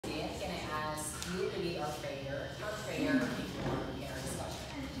short prayer before we begin our discussion.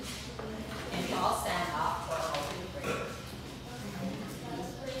 And we all stand up for our opening prayer.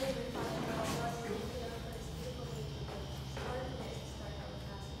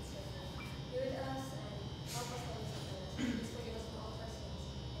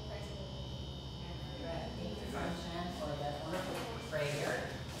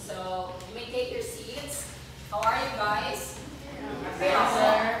 How are you guys?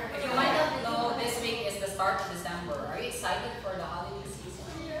 If you might not know, this week is the start of December. Are you excited for the holiday season?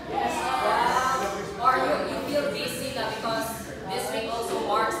 Yes. Or you feel busy now because this week also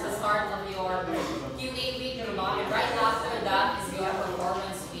marks the start of your QA week, and right after that is your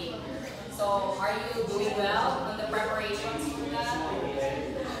performance week. So are you doing well on the preparations for that?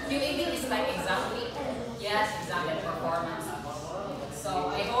 QA week is like exam week. Yes, exam and performance. So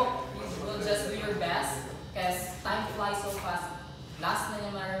I hope you will just do your best. Because time flies so fast. Last na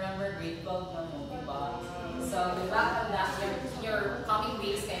I remember, grade 12 na mo, diba? So, the back of that, your coming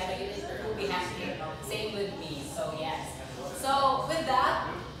weeks, kaya it will be happening. Same with me, so yes. So, with that,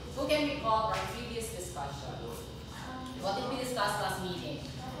 who can recall our previous discussion? What did we discuss last meeting?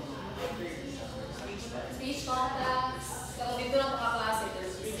 Speech contacts. So, dito lang pakaklase,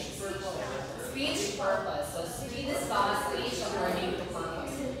 there's speech purpose. So, we discussed speech according to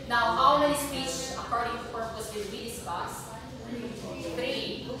purpose. Now, how many speech according to purpose did we discuss?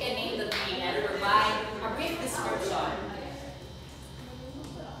 3. Who can name the 3 and provide a brief description?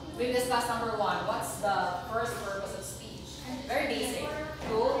 We discussed number 1. What's the first purpose of speech? Very basic.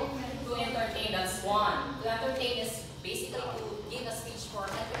 To entertain. That's 1. To entertain is basically to give a speech for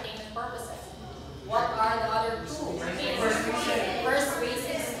entertainment purposes. What are the other 2?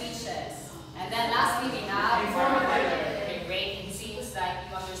 Persuasive speeches. And then lastly, we have great. It seems like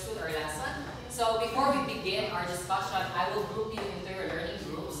you understood our lesson. So before we begin our discussion, I will group you into your learning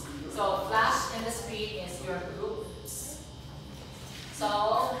groups. So flash in the screen is your groups. So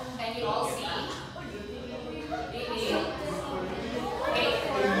can you all see? Okay.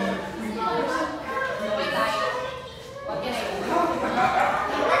 What can I do?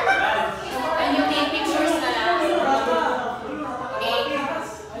 Can you take pictures na lang? Okay.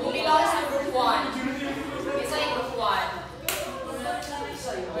 Who belongs to group 1? Isa yung group 1.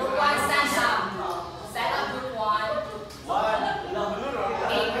 Group 1, stand up. Stand up, group 1.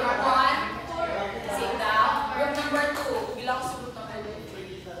 Okay, group 1. Sit down. Group number 2. Belongs to group number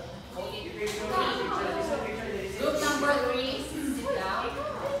 3. Group number 3. Sit down.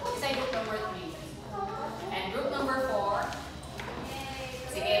 Isa yung group number 3. And group number 4.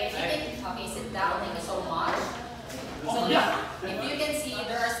 Sige, okay, sit down. Thank you so much. So if you can see,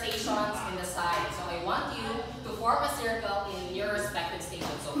 there are stations in the side. So I want you to form a circle in your respective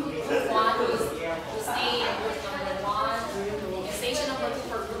station. So group 1 is to stay in group number 1. And station number 2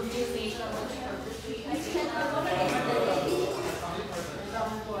 for group 2. Station number 3 for group 3.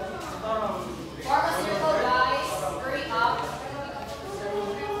 Form a circle, guys. Hurry up.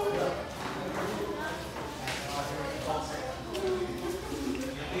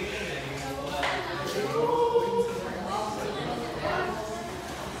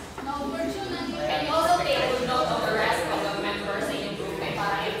 Can you also take good note of the rest of the members in your group?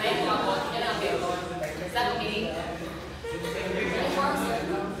 Para if may mga yun ang beto. Is that okay?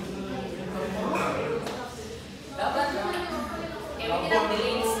 Dapat okay, we cannot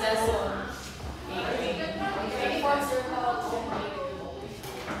delay this lesson. Okay, form circle.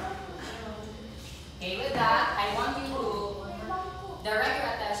 Okay, with that, I want you to direct your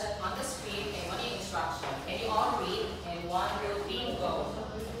attention on the screen and on the instruction. Can you all read? And 1, 2, 3, go.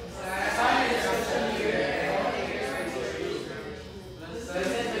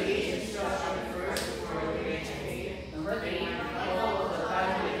 Number 3.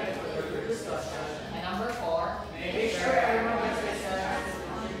 And number 4. Make sure everyone gets their session.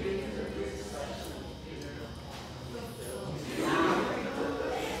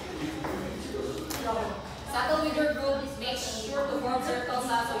 Settle with your group. Make sure to form circles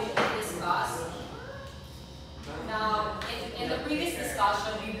so you can discuss. Now, in the previous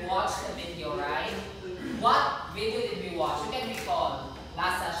discussion, we watched a video, right? What video did we watch? You can recall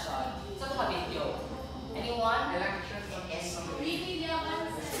last session. So, what video? Anyone?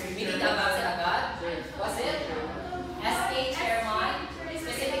 Meeting the advance agad? Was it? SK chairman,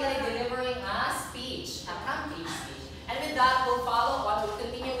 specifically delivering a speech, a campaign speech. And with that, we'll follow on, we'll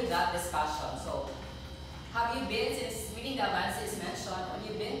continue with that discussion. So, have you been, since meeting the advance is mentioned, have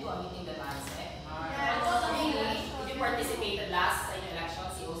you been to a meeting the advance? Really? Did you participated last sa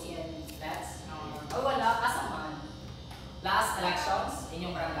elections, COC and LETS? Oh, wala. Kasaman? Last elections in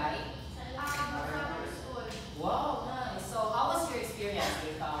yung barangay? Wow, nice. So, how was your experience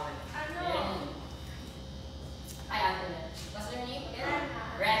with our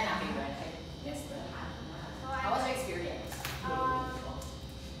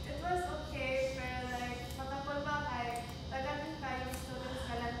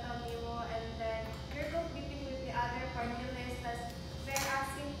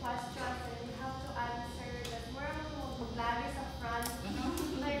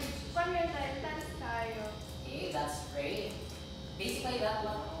that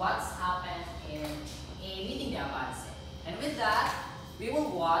what's happened in a meeting the avance. And with that, we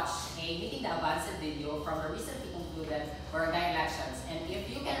will watch a meeting the avance video from the recently concluded barangay elections. And if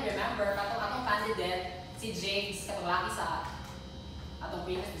you can remember, katong candidate, si James, katulaki sa atong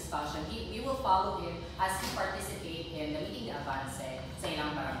previous discussion, we will follow him as he participate in the meeting the avance sa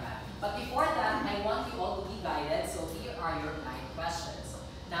ilang barangay. But before that, I want you all to be guided, so here are your guide questions.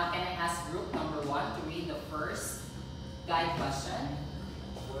 Now, can I ask group number 1 to read the first guide question?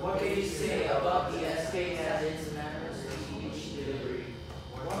 What can you say about the SK candidates' manners in speech delivery?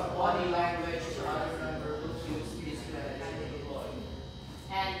 What body language or other member groups use physically and employed?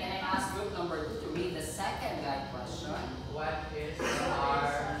 And can I ask group number 2 to read the second guide question? What is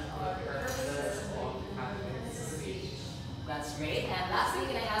our purpose of candidates' speech? That's great. And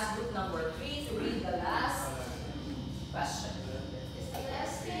lastly, can I ask group number 3 to read the last question? Is the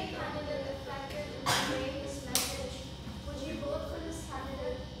SK candidate effective in conveying his message? Would you vote for this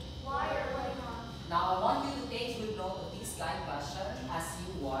candidate? Why or why not? Now, I want you to take good note of these guide questions as you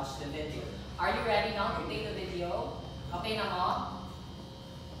watch the video. Are you ready now to play the video? Okay na mo?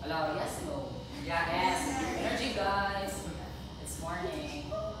 Hello, yes, no? Yes. Energy, guys. It's morning.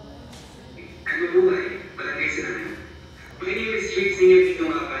 Ano buhay, palagay sa namin. My name is Jake Singer Tito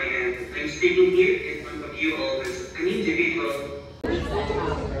Mapay, and I'm speaking here in front of you all as an individual.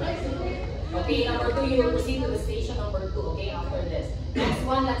 Okay, number 2, you will proceed to the station number 2, okay, after this. Next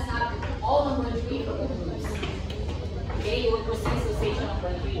one, let's have all number 3 from the groups. Okay, you will proceed to station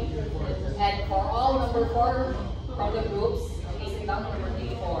number 3. And for all number 4 from the groups, okay, sit down number 3,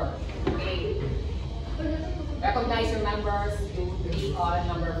 4. Okay. Recognize your members, you be on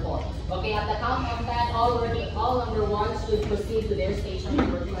number 4. Okay, at the count of 10, all number 1 should proceed to their station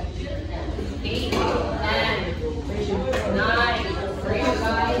number 2 and 3. 8, 10, 9, for you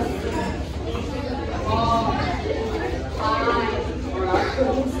guys. 4, 5,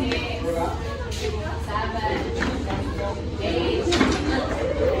 6, 7, 8,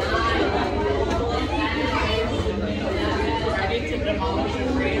 9, 10, 11,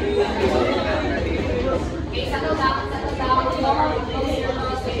 okay, settle down, close your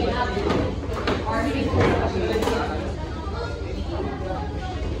mouth, say up.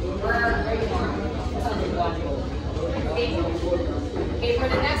 Okay, for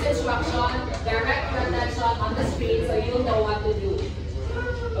the next instruction, direct your attention on the screen so you'll know what to do.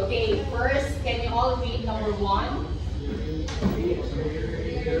 Okay, first, can you all read number 1?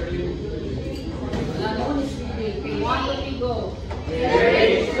 Okay, 1, 2, 3, go.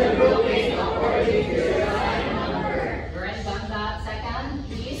 Alright, done that. Second,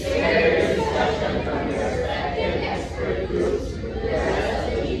 please.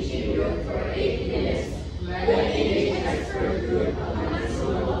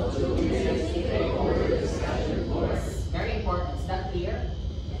 Very important. Is that clear?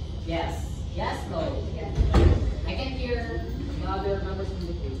 Yes. Yes, no. I can hear the other members from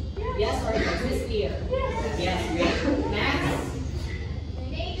the group. Yes or no? Is this clear? Yes. Great. Next.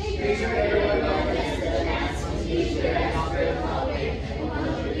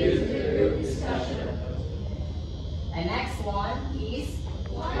 The next one is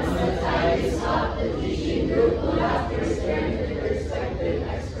the teaching group will have to respect the respective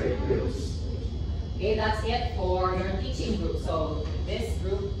expert groups. Okay, that's it for your teaching group. So this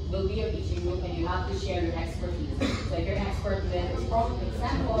group will be your teaching group and you have to share your expertise. So if you're an expert with from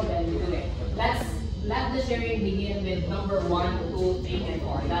example, then you do it. Let the sharing begin with number 1, 2, 3, and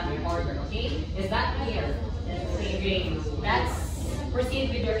 4. That order, okay? Is that clear? Okay, great. Let's proceed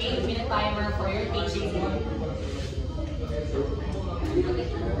with your 8-minute timer for your teaching group.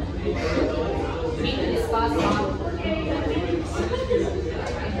 We need to discuss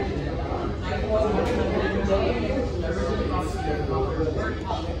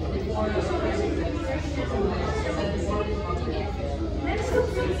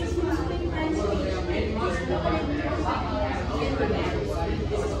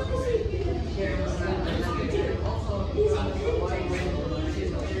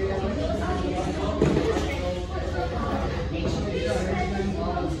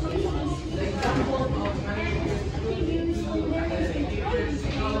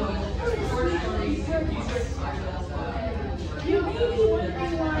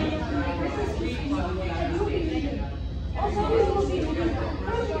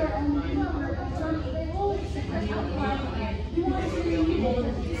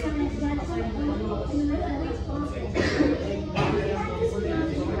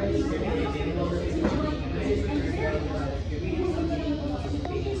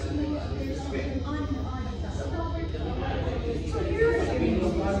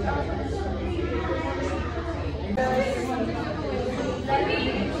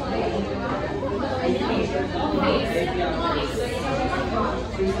Morning,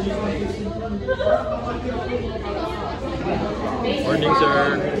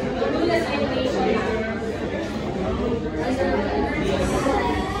 sir.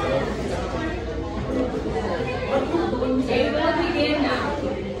 Okay, we'll begin now.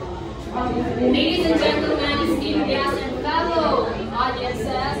 Ladies and gentlemen, esteemed guests and fellow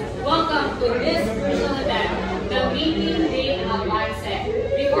audiences, welcome to this crucial event, the Meeting Day of Mindset.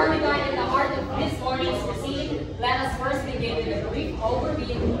 Before we dive in the heart of this morning's proceeding, let us first begin with a brief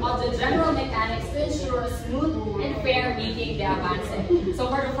overview of the general mechanics to ensure a smooth and fair meeting day of Mindset. So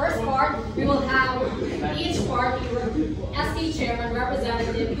for the first part, we will have each party SK chairman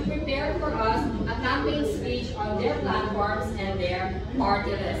representative to prepare for us a campaign speech on their platforms and their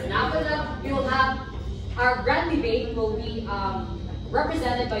party list. And after that, we will have our grand debate will be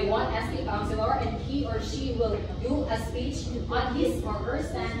represented by one SK councilor, and he or she will do a speech on his or her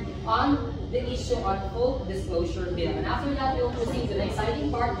stand on the issue on full disclosure bill. And after that, we will proceed to the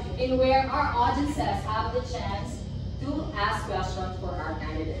exciting part in where our audiences have the chance to ask questions for our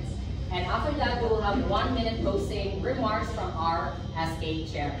candidates. And after that, we will have 1 minute closing remarks from our SK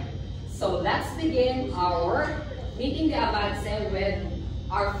chairman. So let's begin our meeting the avance with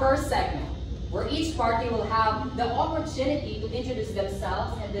our first segment, where each party will have the opportunity to introduce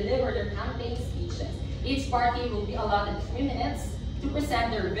themselves and deliver their campaign speeches. Each party will be allotted 3 minutes to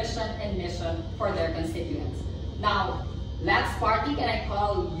present their vision and mission for their constituents. Now, let's party, can I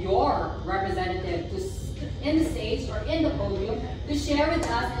call your representative to in the stage or in the podium to share with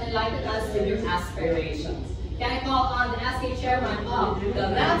us and enlighten us with your aspirations. Can I call on the SK chairman of the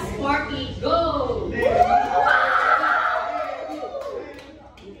Let's Party Go!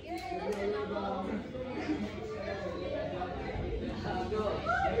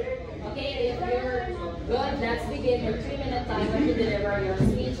 Okay, if you're good, let's begin your 3-minute timer to deliver your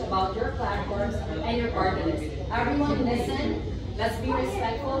speech about your platforms and your party list. Everyone listen. Let's be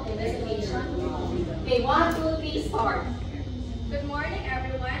respectful in this occasion. Okay, 1, 2, 3, start. Good morning,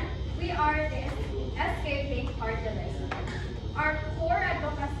 everyone. We are the SK Pink Party List. Our core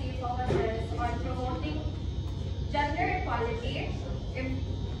advocacy focuses on promoting gender equality,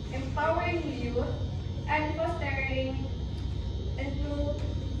 empowering youth, and fostering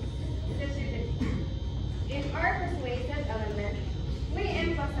inclusivity. In our persuasive element, we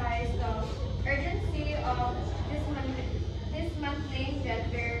emphasize the urgency of dismantling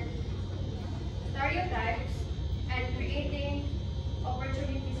gender stereotypes and creating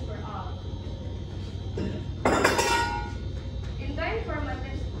opportunities for all. In the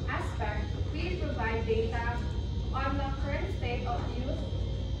informative aspect, we provide data on the current state of youth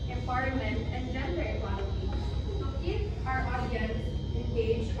empowerment and gender equality. To keep our audience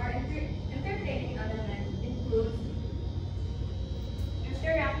engaged, our entertaining element includes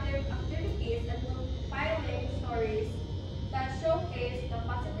interactive activities and profiling stories that showcase the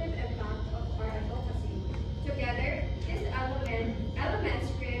positive impact of our advocacy. Together, these elements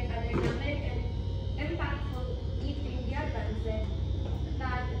create a dynamic and impactful meeting advance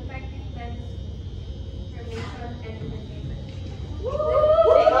that effectively blends information and entertainment. Thank you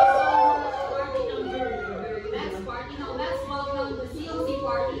so much, party number. Next party, now let's welcome the COC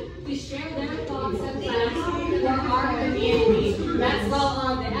party to share their thoughts and plans for our community. Let's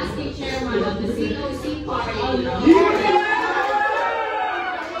welcome the SK chairman of the COC party.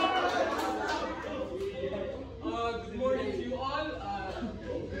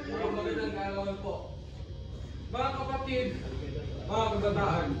 Mga kapatid, mga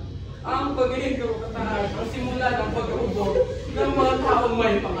kabataan, ang pagiging kabataan ang simula ng pag-uubog ng mga taong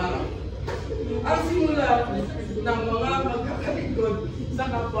may pangarap. Ang simula ng mga magkakalikod sa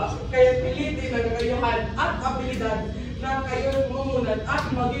kapwa, kaya pilitin ang kakayahan at abilidad na kayo'y mamunat at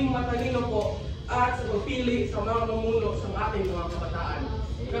maging matalino po at sa pagpili sa mga mamuno sa ating mga kabataan.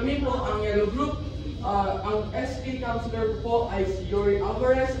 Kami po ang Yellow Group. Ang SK Councilor po ay si Yuri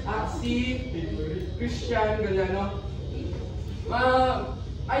Alvarez at si Christian Galliano.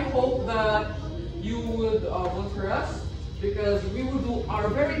 I hope that you would vote for us because we will do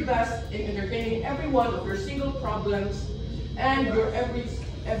our very best in entertaining every one of your single problems and your every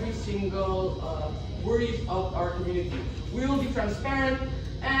single worries of our community. We will be transparent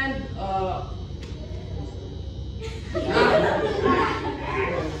and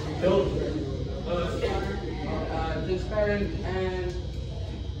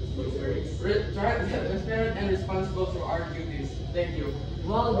transparent and responsible for our duties. Thank you.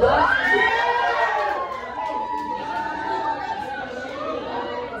 Well done.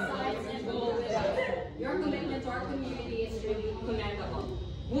 Your commitment to our community is really commendable.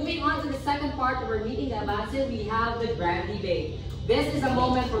 Moving on to the second part of our meeting, the advance, we have the grand debate. This is a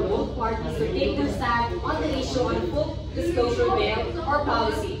moment for both parties to take their stand on the issue on full disclosure bill or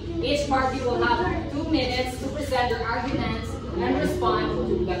policy. Each party will have 2 minutes to present their arguments and respond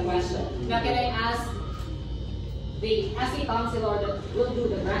to the question. Now can I ask the SK councilor that will do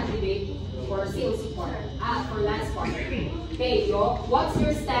the grant debate for COC part, for Lance part. Okay, yo, what's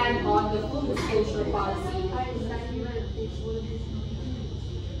your stand on the full disclosure policy?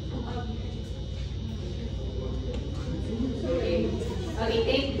 Okay,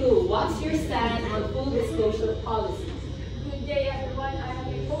 take 2. What's your stand on full disclosure policy? Good day, everyone. I am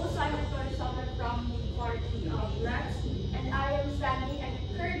a co-signatory someone from the party of Rex, and I am standing and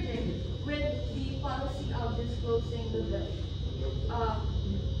encouraging with the policy of disclosing the bill.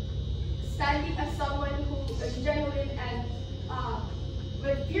 Standing as someone who is genuine and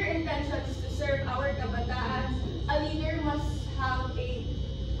with pure intentions to serve our kabataan, a leader must have a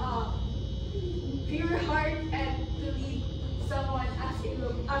pure heart and to lead someone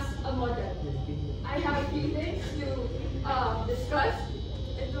as a model. I have few things to discuss.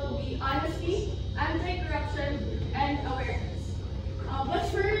 It will be honesty, anti-corruption, and awareness. But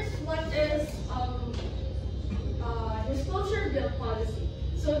first, what is disclosure bill policy?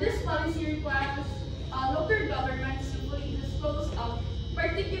 So this policy requires